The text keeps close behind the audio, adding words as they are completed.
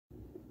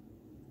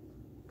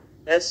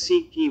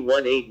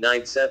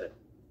SCP-1897.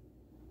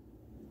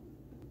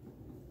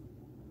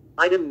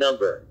 Item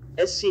Number: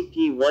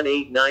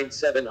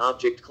 SCP-1897.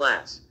 Object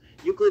Class: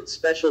 Euclid.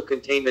 Special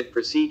Containment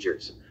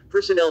Procedures: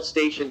 Personnel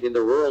stationed in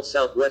the rural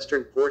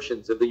southwestern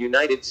portions of the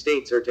United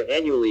States are to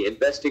annually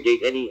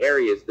investigate any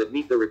areas that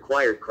meet the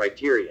required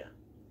criteria.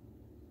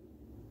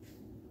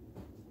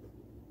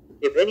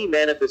 If any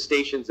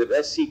manifestations of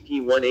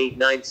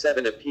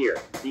SCP-1897 appear,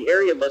 the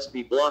area must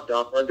be blocked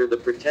off under the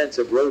pretense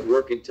of road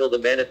work until the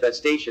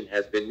manifestation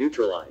has been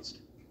neutralized.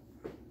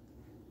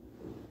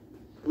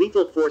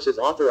 Lethal force is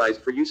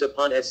authorized for use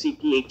upon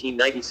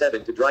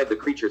SCP-1897 to drive the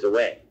creatures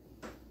away.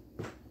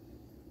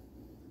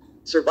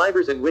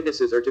 Survivors and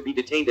witnesses are to be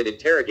detained and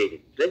interrogated,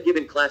 then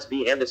given Class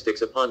B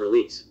amnestics upon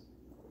release.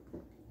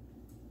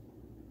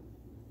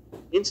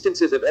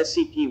 Instances of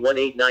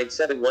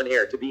SCP-1897-1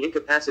 are to be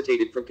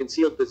incapacitated from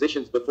concealed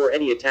positions before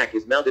any attack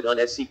is mounted on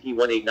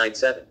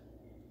SCP-1897.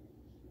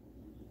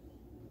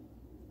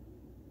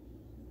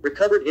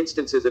 Recovered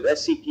instances of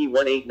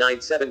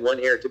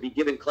SCP-1897-1 are to be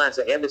given Class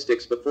A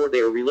amnestics before they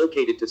are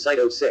relocated to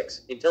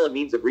Site-06, until a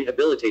means of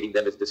rehabilitating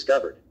them is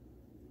discovered.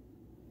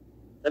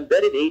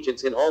 Embedded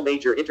agents in all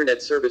major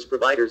Internet service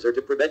providers are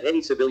to prevent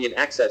any civilian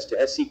access to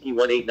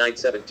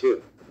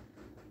SCP-1897-2.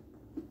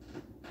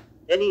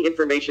 Any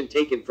information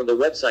taken from the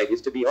website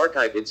is to be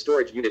archived in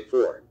Storage Unit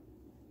 4.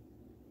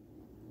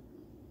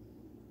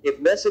 If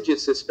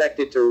messages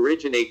suspected to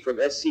originate from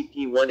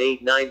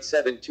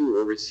SCP-1897-2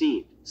 are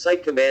received,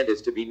 Site Command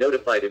is to be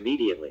notified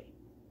immediately.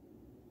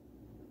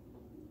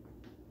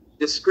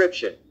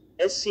 Description: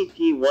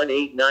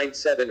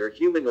 SCP-1897 are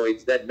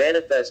humanoids that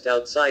manifest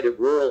outside of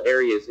rural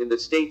areas in the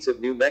states of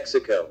New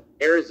Mexico,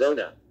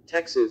 Arizona,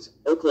 Texas,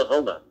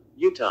 Oklahoma,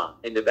 Utah,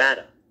 and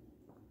Nevada.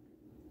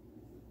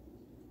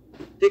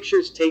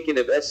 Pictures taken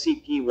of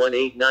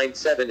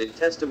SCP-1897 and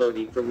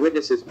testimony from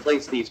witnesses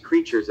place these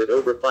creatures at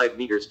over 5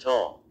 meters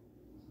tall.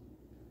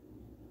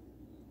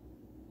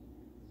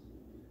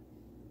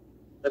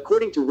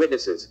 According to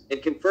witnesses,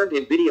 and confirmed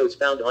in videos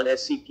found on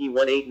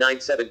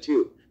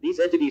SCP-1897-2, these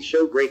entities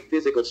show great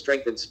physical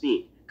strength and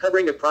speed,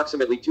 covering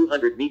approximately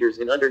 200 meters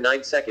in under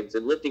 9 seconds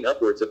and lifting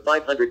upwards of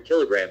 500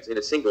 kilograms in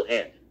a single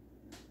hand.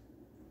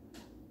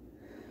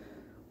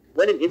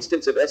 When an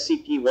instance of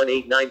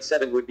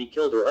SCP-1897 would be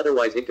killed or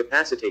otherwise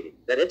incapacitated,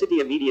 that entity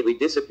immediately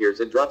disappears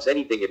and drops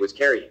anything it was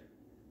carrying.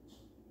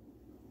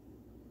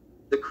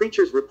 The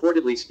creatures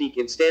reportedly speak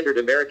in standard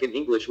American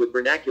English with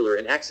vernacular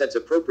and accents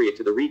appropriate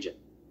to the region,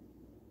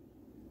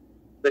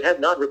 but have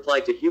not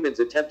replied to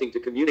humans attempting to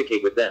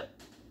communicate with them.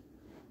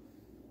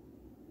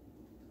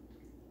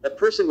 A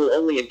person will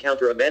only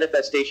encounter a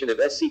manifestation of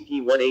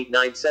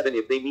SCP-1897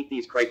 if they meet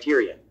these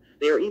criteria.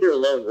 They are either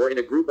alone or in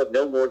a group of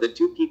no more than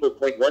 2 people.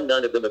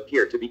 None of them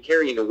appear to be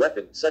carrying a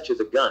weapon, such as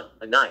a gun,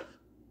 a knife,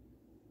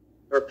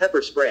 or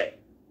pepper spray.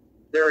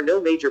 There are no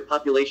major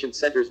population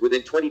centers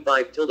within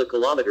 25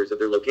 kilometers of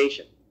their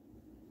location.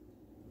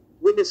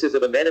 Witnesses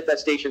of a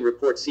manifestation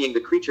report seeing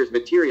the creatures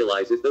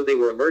materialize as though they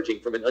were emerging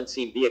from an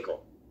unseen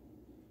vehicle.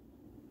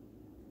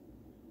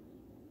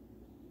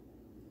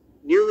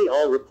 Nearly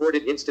all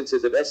reported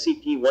instances of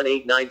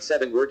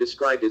SCP-1897 were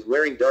described as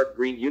wearing dark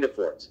green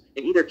uniforms,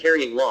 and either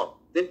carrying long,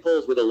 thin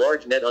poles with a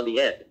large net on the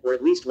end, or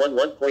at least one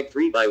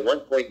 1.3 by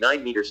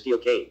 1.9 meter steel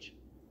cage.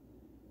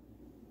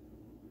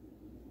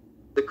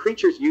 The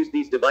creatures used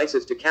these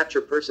devices to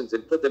capture persons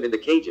and put them in the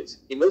cages,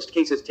 in most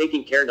cases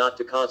taking care not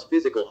to cause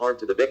physical harm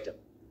to the victim.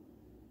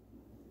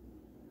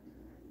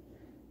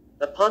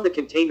 Upon the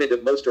containment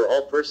of most or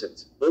all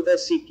persons, both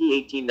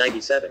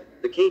SCP-1897,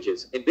 the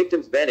cages, and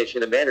victims vanish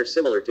in a manner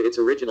similar to its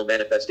original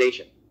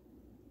manifestation.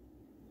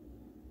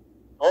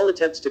 All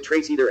attempts to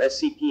trace either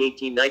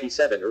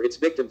SCP-1897 or its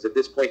victims at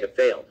this point have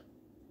failed.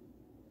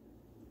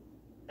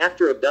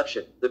 After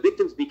abduction, the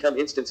victims become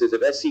instances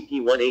of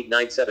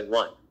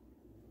SCP-1897-1.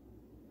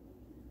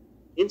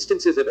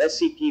 Instances of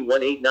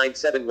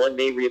SCP-1897-1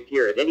 may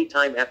reappear at any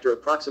time after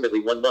approximately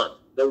 1 month,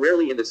 though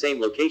rarely in the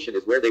same location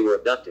as where they were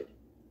abducted.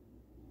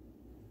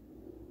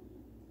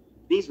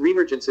 These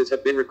reemergences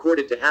have been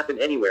recorded to happen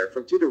anywhere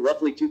from 2 to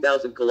roughly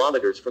 2,000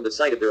 kilometers from the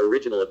site of their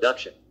original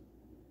abduction.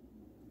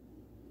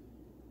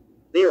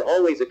 They are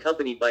always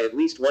accompanied by at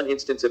least 1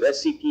 instance of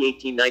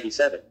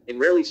SCP-1897, and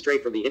rarely stray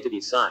from the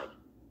entity's side.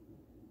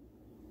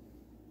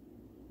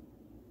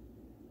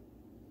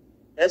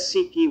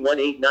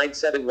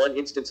 SCP-1897-1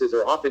 instances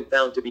are often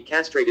found to be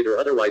castrated or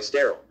otherwise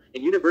sterile,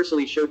 and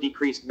universally show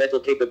decreased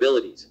mental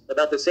capabilities,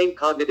 about the same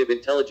cognitive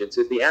intelligence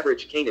as the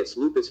average Canis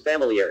lupus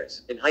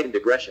familiaris, and heightened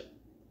aggression.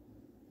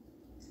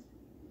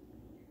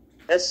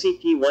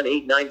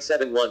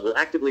 SCP-1897-1 will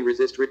actively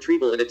resist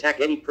retrieval and attack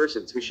any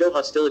persons who show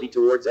hostility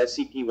towards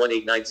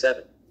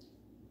SCP-1897.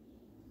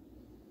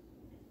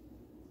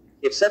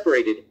 If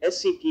separated,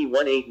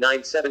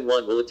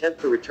 SCP-1897-1 will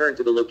attempt to return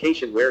to the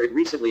location where it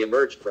recently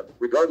emerged from,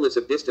 regardless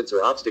of distance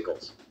or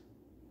obstacles.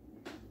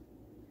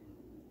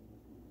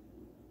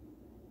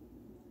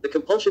 The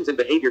compulsions and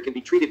behavior can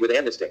be treated with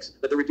amnestics,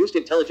 but the reduced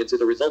intelligence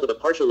is a result of a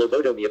partial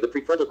lobotomy of the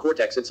prefrontal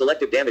cortex and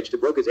selective damage to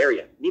Broca's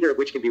area, neither of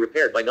which can be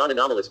repaired by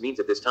non-anomalous means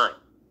at this time.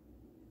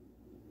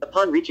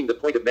 Upon reaching the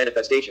point of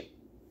manifestation,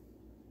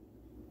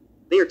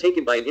 they are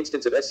taken by an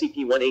instance of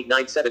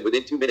SCP-1897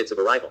 within 2 minutes of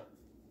arrival.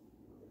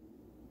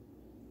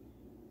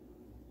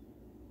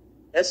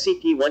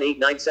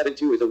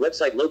 SCP-18972 is a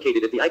website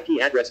located at the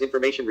IP address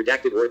information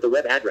redacted or at the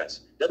web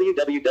address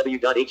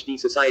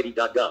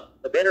www.hdsociety.gov.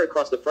 A banner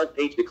across the front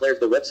page declares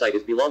the website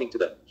is belonging to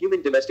the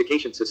Human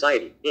Domestication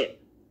Society, in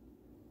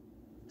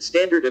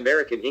Standard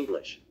American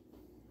English.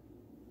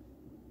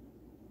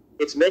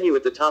 Its menu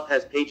at the top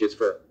has pages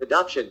for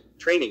adoption,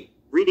 training,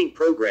 reading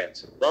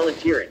programs,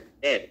 volunteering,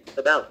 and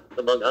about,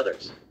 among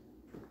others.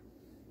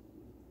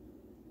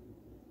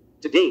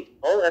 To date,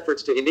 all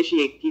efforts to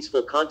initiate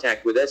peaceful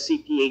contact with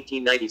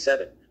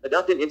SCP-1897,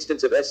 adopt an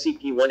instance of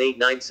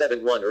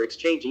SCP-18971 or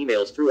exchange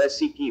emails through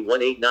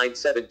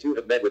SCP-18972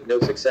 have met with no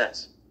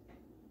success.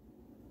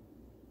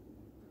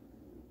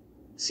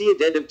 See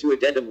Addendum to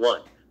Addendum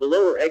 1.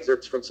 Below are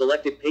excerpts from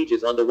selected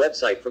pages on the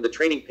website. From the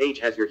training page.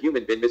 Has your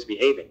human been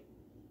misbehaving?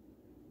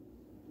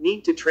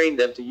 Need to train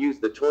them to use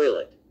the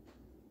toilet.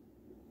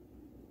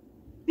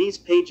 These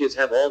pages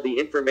have all the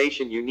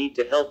information you need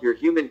to help your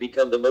human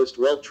become the most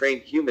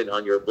well-trained human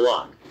on your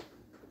block.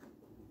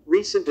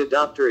 Recent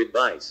adopter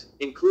advice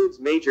includes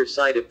major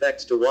side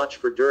effects to watch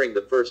for during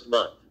the first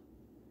month.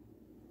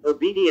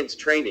 Obedience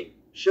training.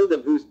 Show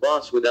them who's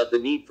boss without the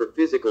need for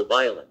physical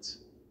violence,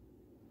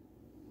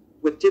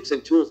 with tips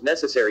and tools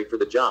necessary for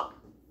the job.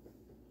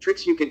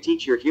 Tricks you can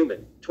teach your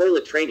human.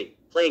 Toilet training,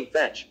 playing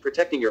fetch,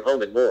 protecting your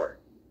home and more.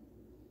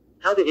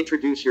 How to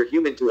introduce your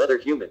human to other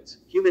humans.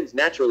 Humans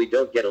naturally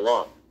don't get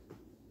along,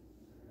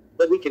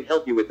 but we can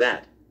help you with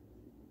that.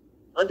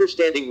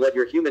 Understanding what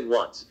your human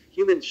wants.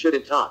 Humans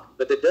shouldn't talk,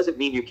 but that doesn't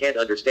mean you can't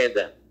understand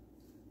them.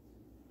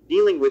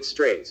 Dealing with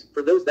strays,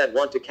 for those that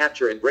want to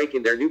capture and break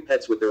in their new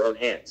pets with their own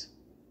hands,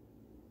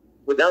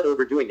 without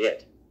overdoing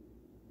it.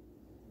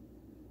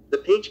 The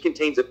page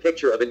contains a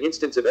picture of an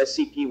instance of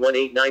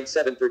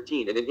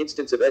SCP-189713 and an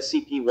instance of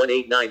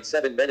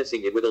SCP-1897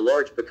 menacing it with a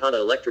large Picana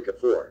Electrica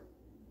 4.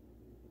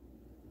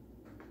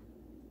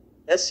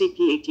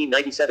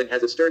 SCP-1897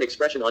 has a stern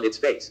expression on its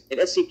face, and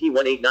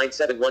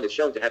SCP-18971 is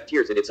shown to have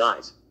tears in its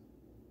eyes.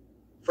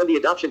 From the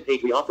adoption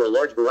page we offer a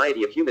large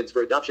variety of humans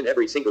for adoption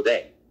every single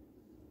day.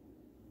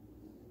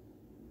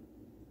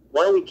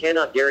 While we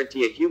cannot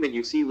guarantee a human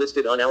you see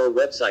listed on our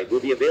website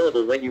will be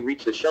available when you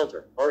reach the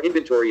shelter, our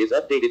inventory is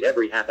updated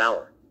every half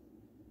hour.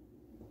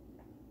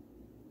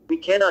 We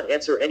cannot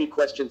answer any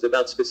questions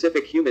about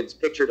specific humans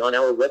pictured on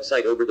our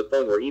website over the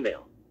phone or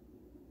email.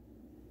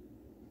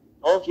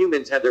 All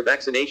humans have their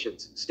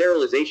vaccinations,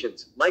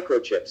 sterilizations,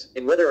 microchips,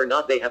 and whether or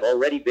not they have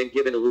already been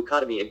given a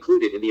leucotomy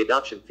included in the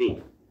adoption fee.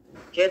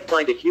 Can't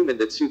find a human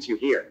that suits you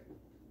here?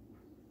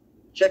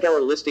 Check our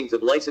listings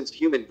of licensed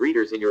human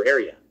breeders in your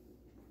area.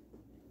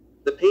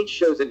 The page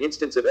shows an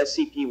instance of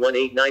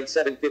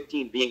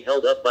SCP-189715 being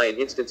held up by an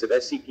instance of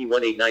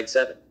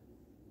SCP-1897.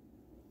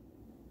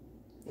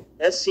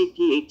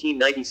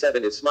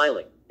 SCP-1897 is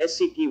smiling.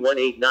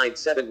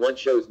 SCP-18971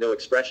 shows no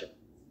expression.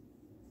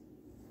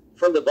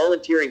 From the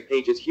volunteering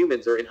pages,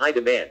 humans are in high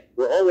demand.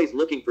 We're always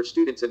looking for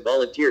students and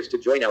volunteers to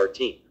join our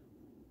team.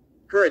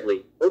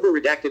 Currently,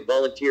 over-redacted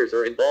volunteers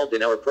are involved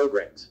in our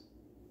programs.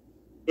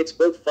 It's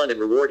both fun and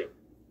rewarding.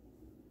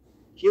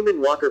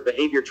 Human Walker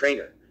Behavior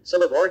Trainer.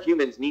 Some of our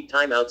humans need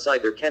time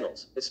outside their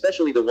kennels,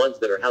 especially the ones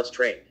that are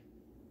house-trained.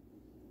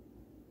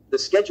 The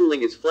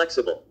scheduling is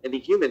flexible, and the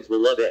humans will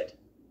love it.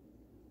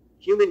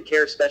 Human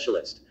Care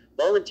Specialist.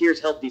 Volunteers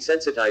help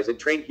desensitize and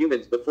train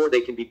humans before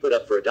they can be put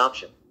up for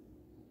adoption.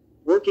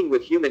 Working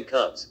with human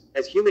cubs,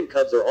 as human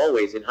cubs are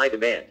always in high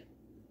demand.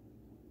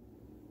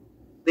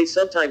 They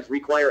sometimes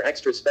require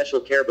extra special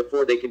care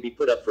before they can be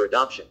put up for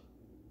adoption.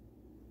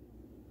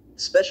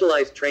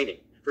 Specialized training,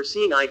 for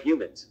seeing eye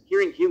humans,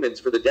 hearing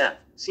humans for the deaf,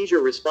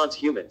 seizure response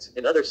humans,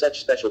 and other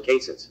such special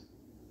cases.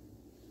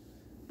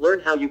 Learn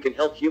how you can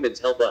help humans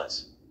help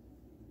us.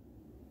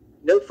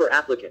 Note for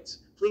applicants,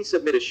 please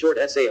submit a short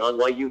essay on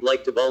why you'd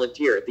like to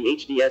volunteer at the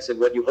HDS and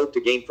what you hope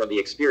to gain from the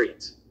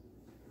experience.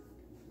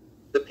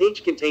 The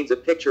page contains a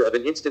picture of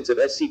an instance of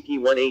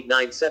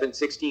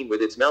SCP-189716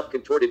 with its mouth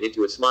contorted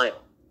into a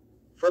smile.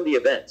 From the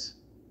events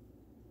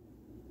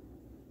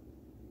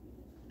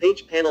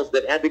page, panels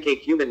that advocate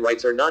human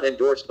rights are not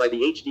endorsed by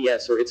the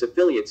HDS or its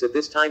affiliates at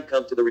this time.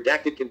 Come to the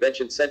Redacted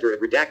Convention Center at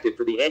Redacted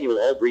for the annual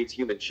All Breeds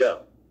Human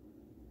Show.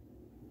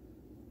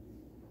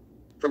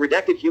 From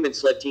redacted human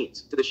sled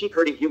teens to the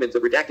sheep-herding humans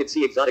of Redacted,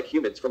 see exotic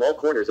humans from all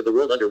corners of the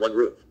world under one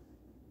roof.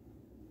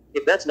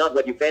 If that's not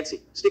what you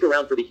fancy, stick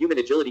around for the Human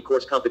Agility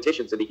Course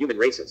competitions and the human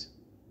races.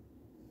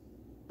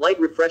 Light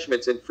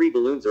refreshments and free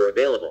balloons are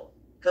available.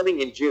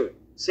 Coming in June,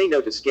 say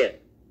no to skin.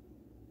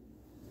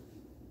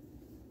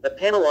 A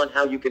panel on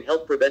how you can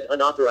help prevent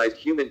unauthorized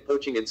human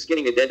poaching and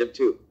skinning. Addendum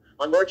 2.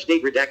 On March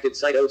date, Redacted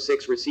Site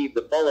 06 received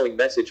the following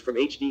message from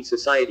HD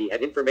Society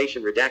at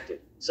Information Redacted.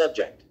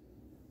 Subject: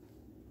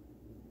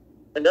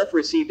 Enough.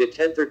 Received at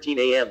 10:13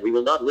 a.m. We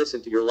will not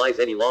listen to your lies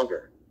any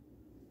longer.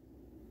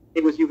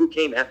 It was you who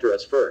came after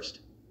us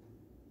first.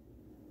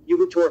 You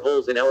who tore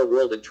holes in our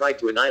world and tried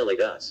to annihilate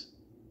us.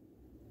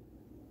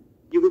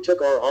 You who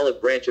took our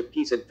olive branch of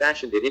peace and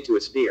fashioned it into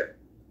a spear.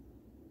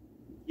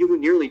 You who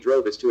nearly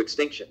drove us to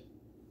extinction.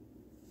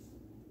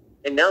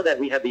 And now that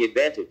we have the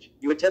advantage,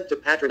 you attempt to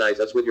patronize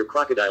us with your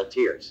crocodile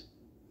tears.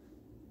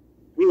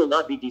 We will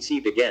not be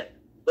deceived again.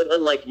 But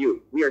unlike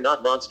you, we are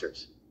not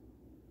monsters.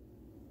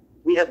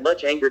 We have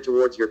much anger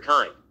towards your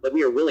kind, but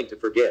we are willing to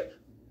forgive.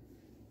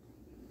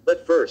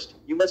 But first,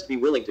 you must be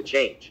willing to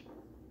change.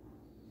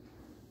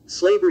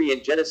 Slavery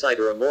and genocide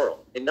are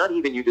immoral, and not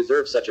even you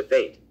deserve such a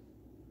fate.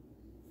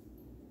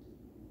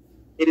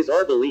 It is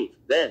our belief,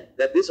 then,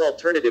 that this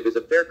alternative is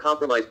a fair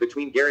compromise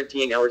between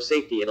guaranteeing our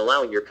safety and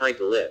allowing your kind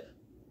to live.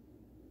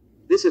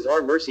 This is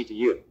our mercy to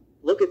you.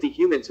 Look at the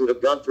humans who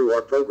have gone through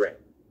our program.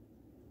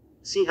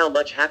 See how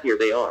much happier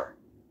they are.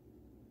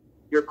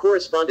 Your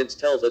correspondence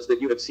tells us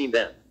that you have seen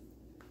them.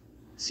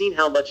 Seen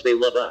how much they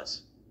love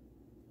us.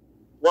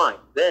 Why,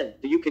 then,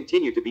 do you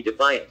continue to be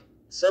defiant?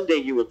 Someday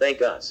you will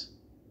thank us.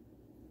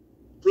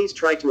 Please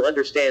try to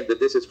understand that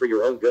this is for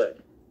your own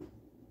good.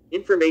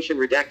 Information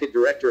redacted.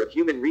 Director of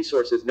Human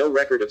Resources. No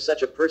record of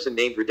such a person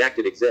named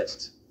redacted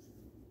exists.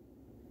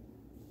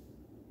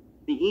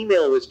 The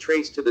email was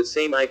traced to the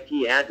same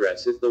IP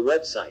address as the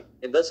website,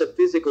 and thus a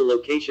physical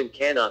location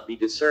cannot be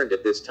discerned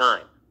at this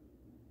time.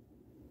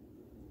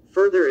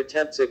 Further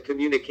attempts at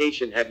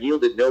communication have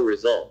yielded no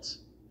results.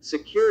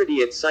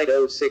 Security at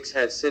Site-06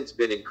 has since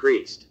been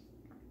increased.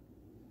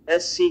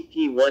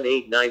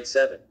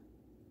 SCP-1897